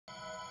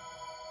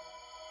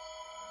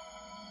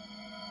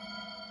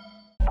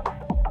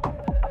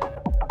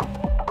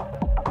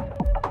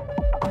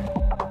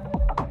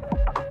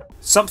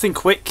Something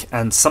quick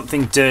and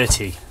something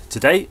dirty.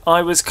 Today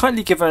I was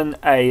kindly given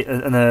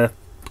a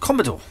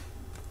Commodore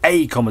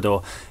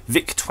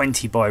VIC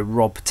 20 by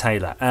Rob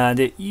Taylor, and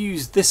it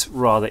used this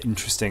rather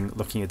interesting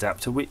looking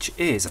adapter, which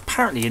is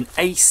apparently an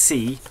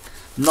AC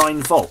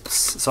 9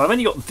 volts. So I've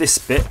only got this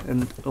bit,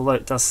 and although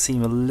it does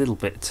seem a little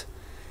bit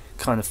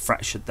kind of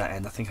fractured that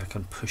end, I think I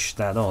can push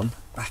that on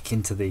back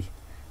into the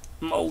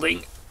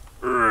moulding,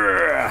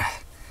 and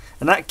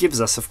that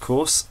gives us, of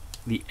course,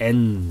 the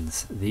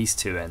ends, these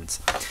two ends.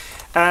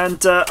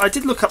 And I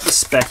did look up the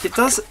spec. It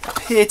does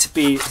appear to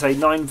be a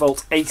 9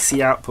 volt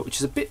AC output, which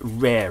is a bit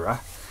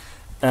rarer.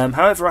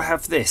 However, I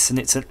have this, and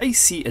it's an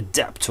AC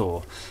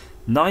adapter,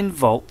 9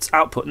 volt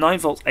output, 9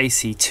 volt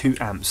AC, 2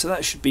 amps. So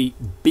that should be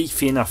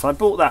beefy enough. I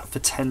bought that for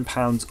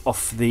 £10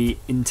 off the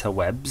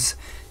interwebs.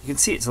 You can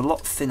see it's a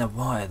lot thinner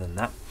wire than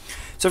that.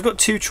 So I've got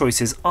two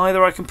choices.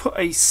 Either I can put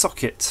a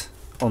socket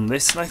on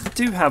this, and I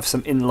do have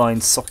some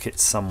inline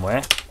sockets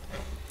somewhere,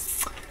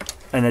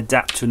 an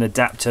adapter,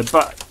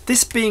 but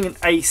this being an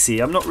AC,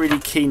 I'm not really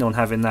keen on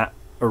having that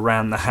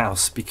around the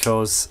house,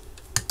 because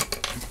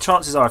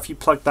chances are if you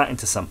plug that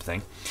into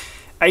something,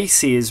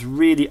 AC is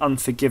really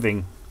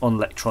unforgiving on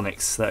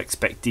electronics that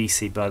expect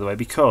DC, by the way,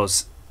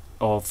 because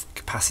of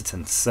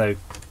capacitance. So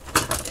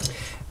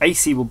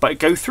AC will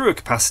go through a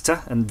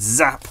capacitor and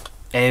zap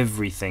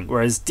everything,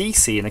 whereas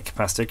DC in a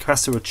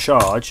capacitor will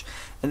charge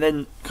and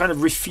then kind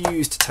of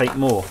refuse to take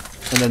more,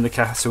 and then the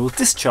capacitor will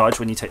discharge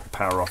when you take the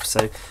power off.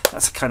 So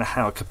that's kind of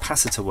how a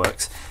capacitor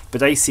works.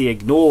 But AC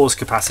ignores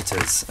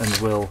capacitors and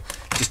will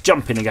just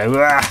jump in and go,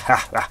 wah,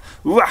 ha, ha,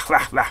 wah,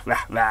 wah, wah,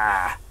 wah,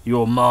 wah.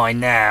 You're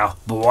mine now,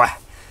 boy,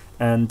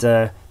 and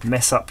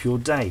mess up your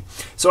day.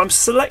 So I'm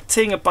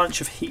selecting a bunch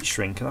of heat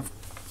shrink, and I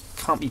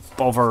can't be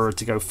bothered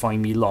to go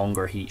find me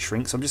longer heat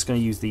shrinks. I'm just going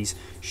to use these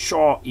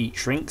short heat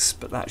shrinks,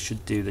 but that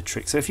should do the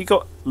trick. So if you've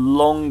got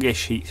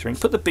longish heat shrink,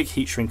 put the big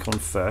heat shrink on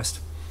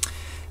first,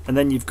 and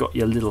then you've got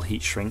your little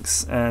heat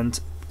shrinks. And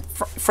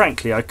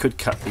frankly, I could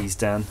cut these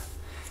down,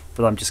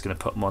 but I'm just going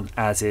to put them on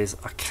as is.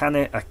 I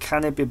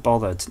can't be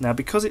bothered. Now,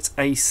 because it's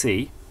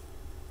AC,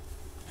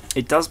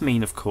 it does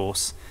mean, of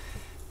course,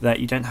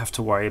 that you don't have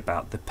to worry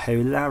about the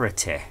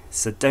polarity.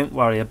 So don't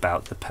worry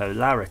about the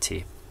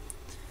polarity.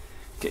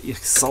 Get your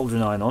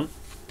soldering iron on,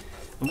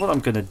 and what I'm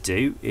going to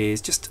do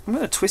is I'm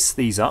going to twist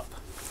these up.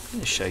 I'm going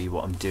to show you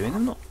what I'm doing.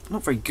 I'm not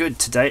very good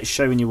today at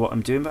showing you what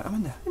I'm doing, but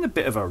I'm in a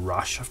bit of a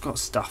rush. I've got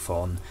stuff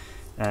on,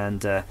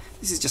 and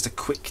this is just a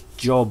quick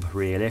job,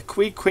 really, a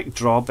quick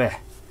job for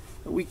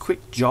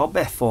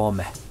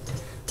me.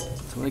 So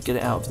I'm going to get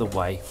it out of the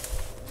way.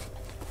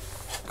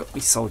 Got my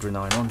soldering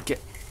iron on.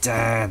 Get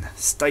down,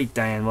 stay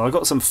down. Well, I've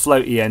got some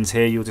floaty ends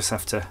here. You'll just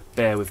have to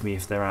bear with me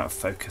if they're out of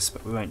focus,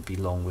 but we won't be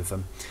long with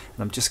them.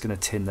 And I'm just going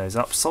to tin those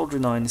up.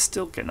 Soldering iron is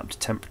still getting up to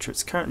temperature.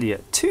 It's currently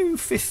at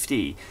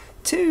 250,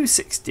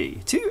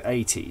 260,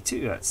 280,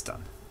 that's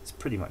done. It's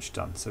pretty much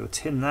done. So we'll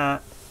tin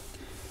that,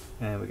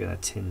 and we're going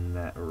to tin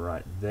that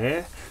right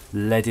there.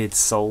 Leaded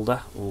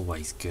solder,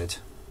 always good.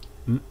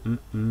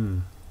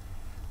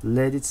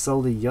 Leaded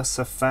solder, you're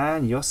so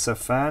fan, you're so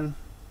fan.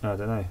 I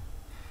don't know.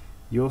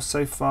 You're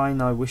so fine,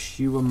 I wish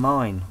you were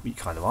mine. You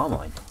kind of are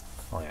mine.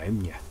 I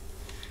own you.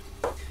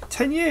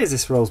 10 years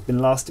this roll's been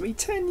lasting me.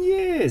 10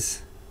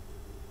 years!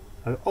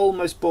 I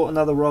almost bought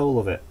another roll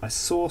of it. I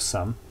saw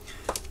some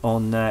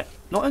on, not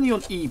only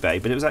on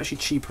eBay, but it was actually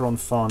cheaper on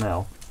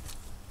Farnell.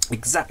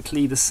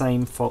 Exactly the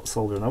same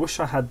solder. And I wish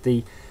I had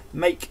the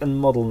make and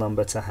model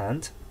number to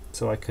hand,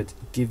 so I could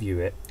give you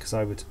it, because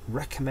I would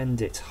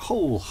recommend it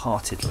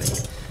wholeheartedly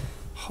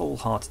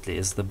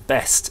as the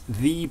best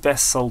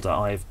solder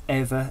I've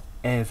ever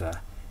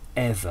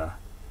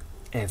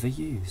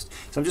used.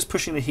 So I'm just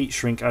pushing the heat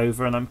shrink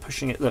over, and I'm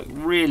pushing it, look,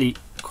 really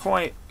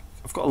quite,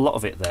 I've got a lot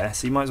of it there,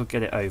 so you might as well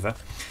get it over.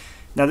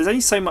 Now there's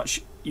only so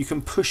much you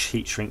can push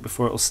heat shrink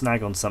before it'll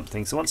snag on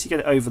something, so once you get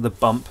it over the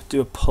bump,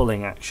 do a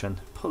pulling action,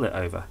 pull it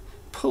over,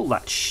 pull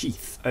that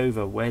sheath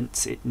over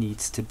whence it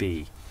needs to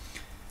be.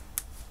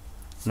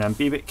 Now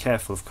be a bit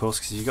careful, of course,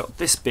 because you've got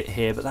this bit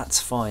here, but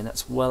that's fine,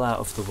 that's well out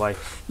of the way.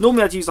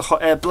 Normally I'd use the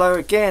hot air blower.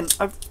 Again,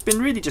 I've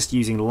been really just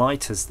using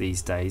lighters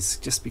these days,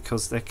 just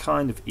because they're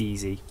kind of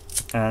easy,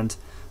 and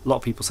a lot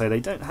of people say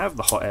they don't have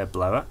the hot air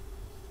blower,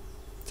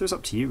 so it's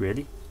up to you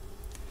really.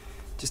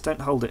 Just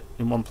don't hold it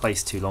in one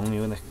place too long.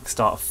 You're going to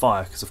start a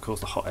fire, because of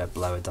course the hot air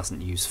blower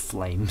doesn't use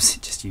flames,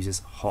 it just uses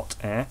hot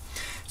air.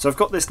 So I've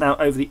got this now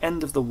over the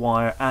end of the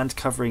wire and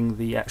covering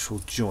the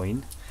actual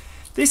join.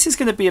 This is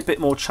going to be a bit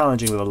more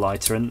challenging with a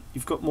lighter, and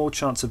you've got more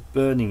chance of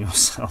burning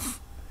yourself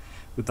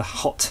with the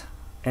hot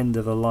end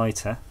of the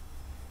lighter.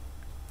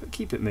 But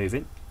keep it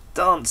moving.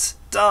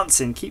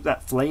 Dancing, keep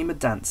that flame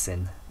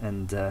a-dancing,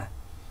 and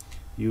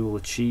you will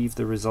achieve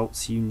the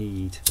results you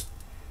need.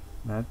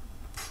 Now,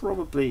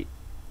 probably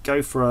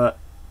go for a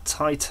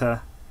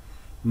tighter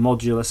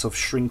modulus of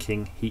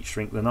shrinking heat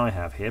shrink than I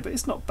have here, but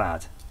it's not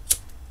bad.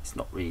 It's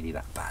not really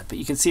that bad, but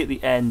you can see at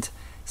the end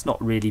it's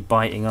not really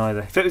biting either.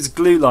 If it was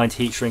glue lined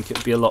heat shrink, it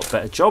would be a lot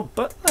better job,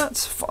 but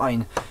that's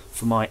fine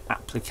for my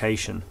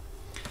application.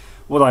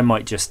 What I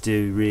might just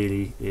do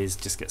really is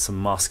just get some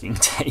masking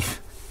tape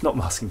not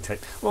masking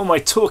tape. What am I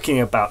talking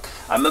about?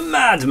 I'm a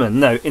madman.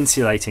 No,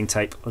 insulating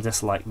tape.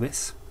 Just like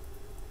this.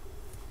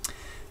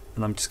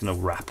 And I'm just going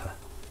to wrap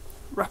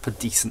a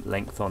decent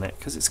length on it,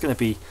 because it's going to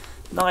be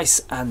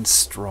nice and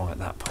strong at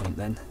that point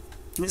then.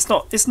 And it's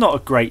not a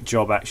great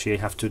job, actually,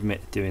 I have to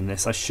admit, doing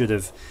this. I should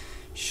have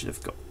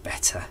got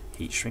better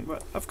heat shrink,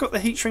 but I've got the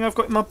heat shrink I've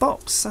got in my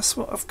box. That's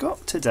what I've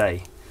got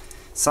today.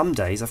 Some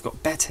days I've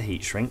got better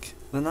heat shrink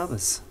than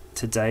others.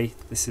 Today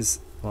this is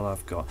what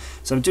I've got.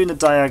 So I'm doing a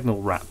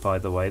diagonal wrap, by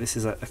the way. This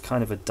is a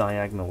kind of a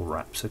diagonal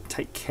wrap, so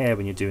take care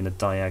when you're doing a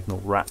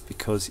diagonal wrap,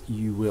 because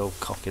you will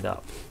cock it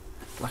up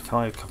like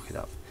I cock it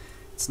up.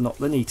 It's not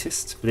the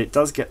neatest, but it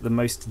does get the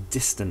most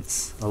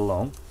distance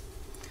along,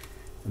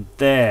 and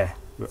there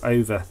we're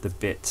over the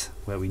bit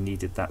where we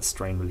needed that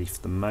strain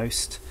relief the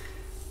most,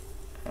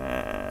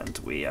 and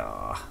we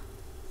are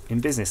in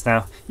business.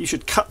 Now you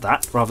should cut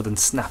that rather than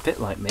snap it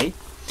like me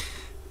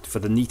for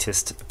the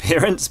neatest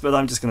appearance, but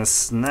I'm just going to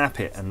snap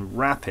it and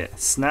wrap it,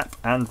 snap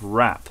and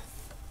wrap,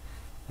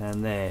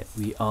 and there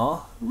we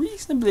are,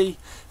 reasonably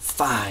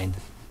fine,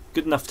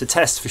 good enough to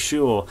test for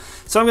sure.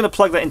 So I'm going to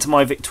plug that into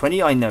my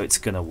VIC-20. I know it's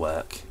going to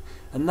work,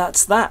 and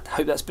that's that.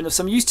 Hope that's been of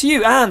some use to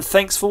you, and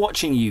thanks for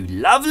watching, you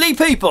lovely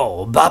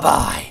people. Bye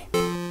bye.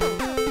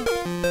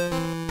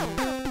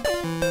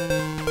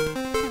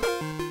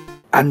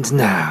 And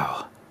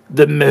now,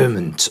 the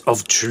moment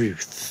of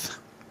truth.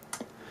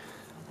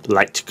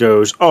 Light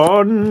goes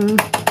on.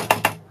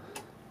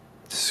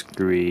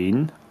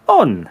 Screen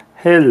on.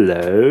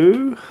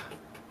 Hello.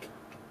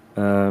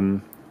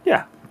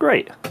 Yeah,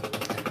 great.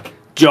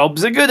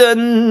 Job's a good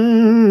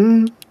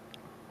 'un.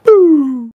 Boo.